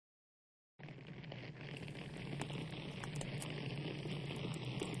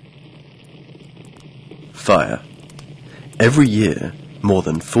Fire. Every year, more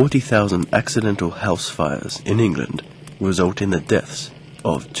than 40,000 accidental house fires in England result in the deaths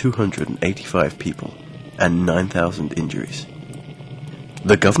of 285 people and 9,000 injuries.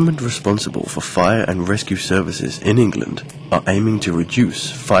 The government responsible for fire and rescue services in England are aiming to reduce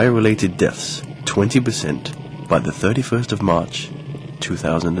fire-related deaths 20% by the 31st of March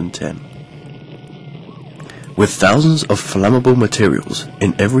 2010. With thousands of flammable materials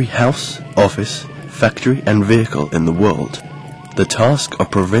in every house, office, factory and vehicle in the world, the task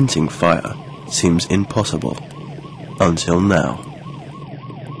of preventing fire seems impossible, until now.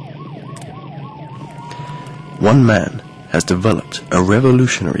 One man has developed a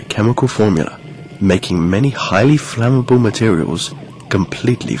revolutionary chemical formula making many highly flammable materials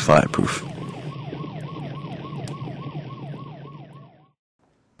completely fireproof.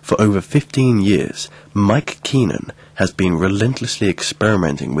 For over 15 years, Mike Keenan has been relentlessly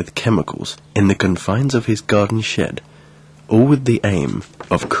experimenting with chemicals in the confines of his garden shed, all with the aim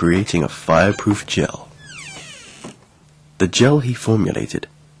of creating a fireproof gel. The gel he formulated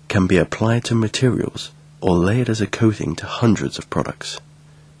can be applied to materials or layered as a coating to hundreds of products.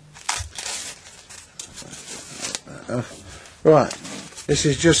 Right, this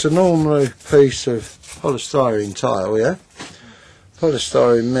is just a normal piece of polystyrene tile, yeah?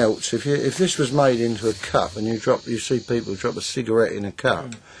 Polystyrene melts. If this was made into a cup and you see people drop a cigarette in a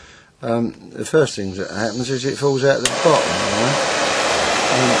cup, the first thing that happens is it falls out the bottom, you know?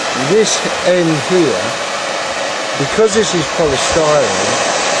 And this end here, because this is polystyrene,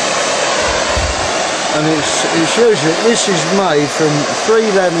 and it's usually, this is made from 3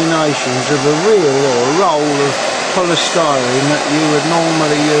 laminations of a reel or a roll of polystyrene that you would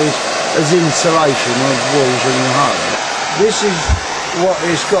normally use as insulation of walls in your home. This is what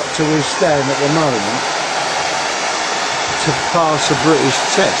it's got to withstand at the moment to pass a British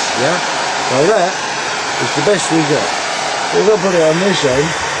test, yeah? So that is the best we got. If I put it on this end,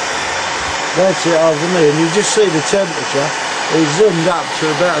 that's it over me, and you just see the temperature. It's zoomed up to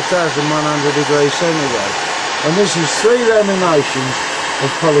about 1,100 degrees centigrade. And this is 3 laminations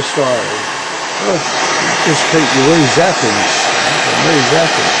of polystyrene. Well, just keep your zapping.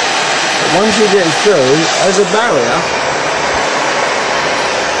 But once you get through, as a barrier,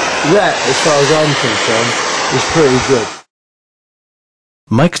 that, as far as I'm concerned, is pretty good.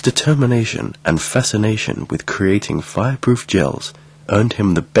 Mike's determination and fascination with creating fireproof gels earned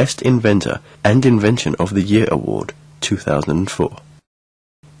him the Best Inventor and Invention of the Year Award 2004.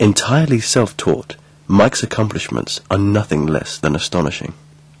 Entirely self-taught, Mike's accomplishments are nothing less than astonishing.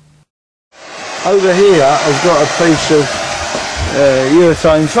 Over here I've got a piece of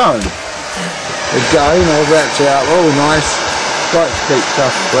urethane foam. Again, I've wrapped it up all nice, like to keep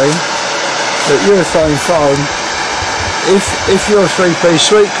stuff clean. But urethane foam, if your 3-piece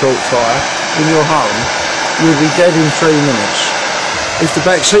sweet caught fire in your home, you'll be dead in 3 minutes. If the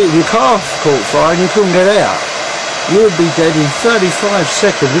back seat of your car caught fire and you couldn't get out, you would be dead in 35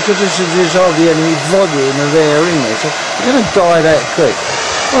 seconds because there's hardly any volume of air in there, so you're going to die that quick.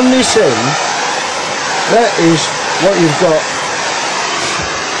 On this end, that is what you've got.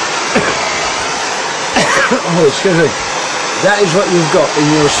 Oh, excuse me. That is what you've got in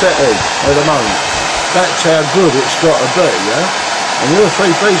your settee at the moment. That's how good it's got to be, yeah? And your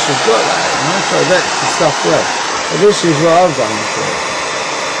 3-piece has got that, you know? So that's the stuff left. But this is what I've done for it.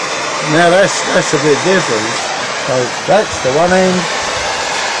 Now that's a bit different. So that's the one end,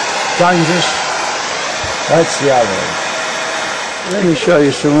 dangerous, that's the other end. Let me show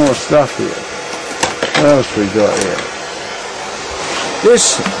you some more stuff here. What else we got here?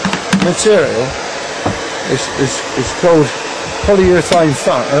 This material is called polyurethane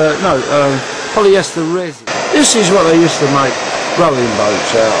foam, polyester resin. This is what they used to make rowing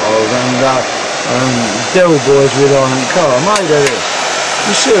boats out of, and Del boys with iron car made of this.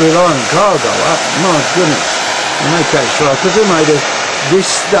 You see a iron car go up, my goodness. And they catch fire because they're made of this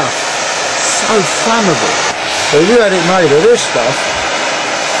stuff, so flammable. So if you had it made of this stuff,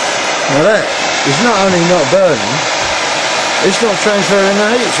 now that is not only not burning, it's not transferring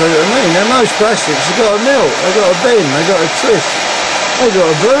the heat, so what I mean, and those plastics have got to melt, they've got to bend, they've got to twist, they've got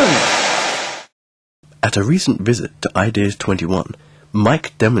to burn. At a recent visit to Ideas 21,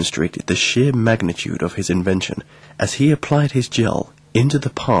 Mike demonstrated the sheer magnitude of his invention as he applied his gel into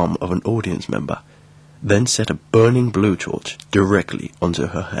the palm of an audience member, then set a burning blowtorch directly onto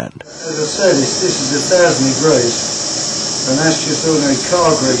her hand. As I said, this is 1,000 degrees, and that's just ordinary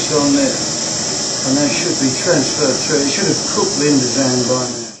car grease on there, and that should be transferred through. It should have cooked Linda's hand by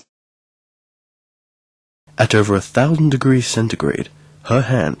now. At over 1,000 degrees centigrade, her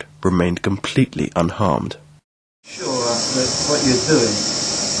hand remained completely unharmed. Sure that what you're doing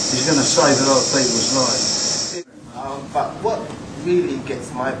is going to save a lot of people's lives. But what really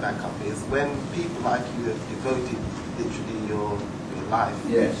gets my back up is when people like you have devoted literally your life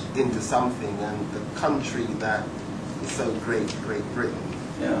Yes. into something, and the country that is so great, Great Britain,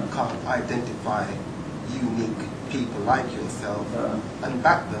 can't identify unique people like yourself and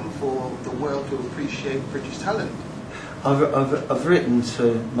back them for the world to appreciate British talent. I've written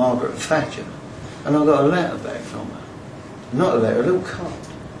to Margaret Thatcher, and I got a letter back from her. Not a letter, a little card.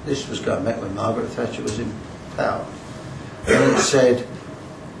 This was going back when Margaret Thatcher was in power. And it said,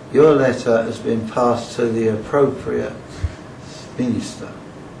 your letter has been passed to the appropriate minister,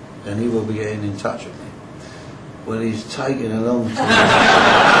 and he will be getting in touch with me. Well, he's taking a long time.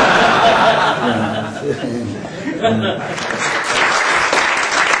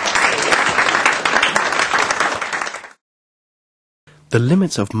 The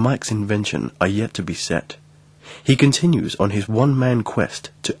limits of Mike's invention are yet to be set. He continues on his one-man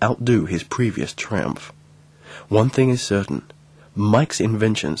quest to outdo his previous triumph. One thing is certain, Mike's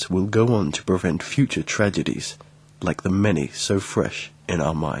inventions will go on to prevent future tragedies, like the many so fresh in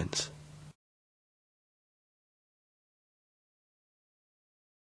our minds.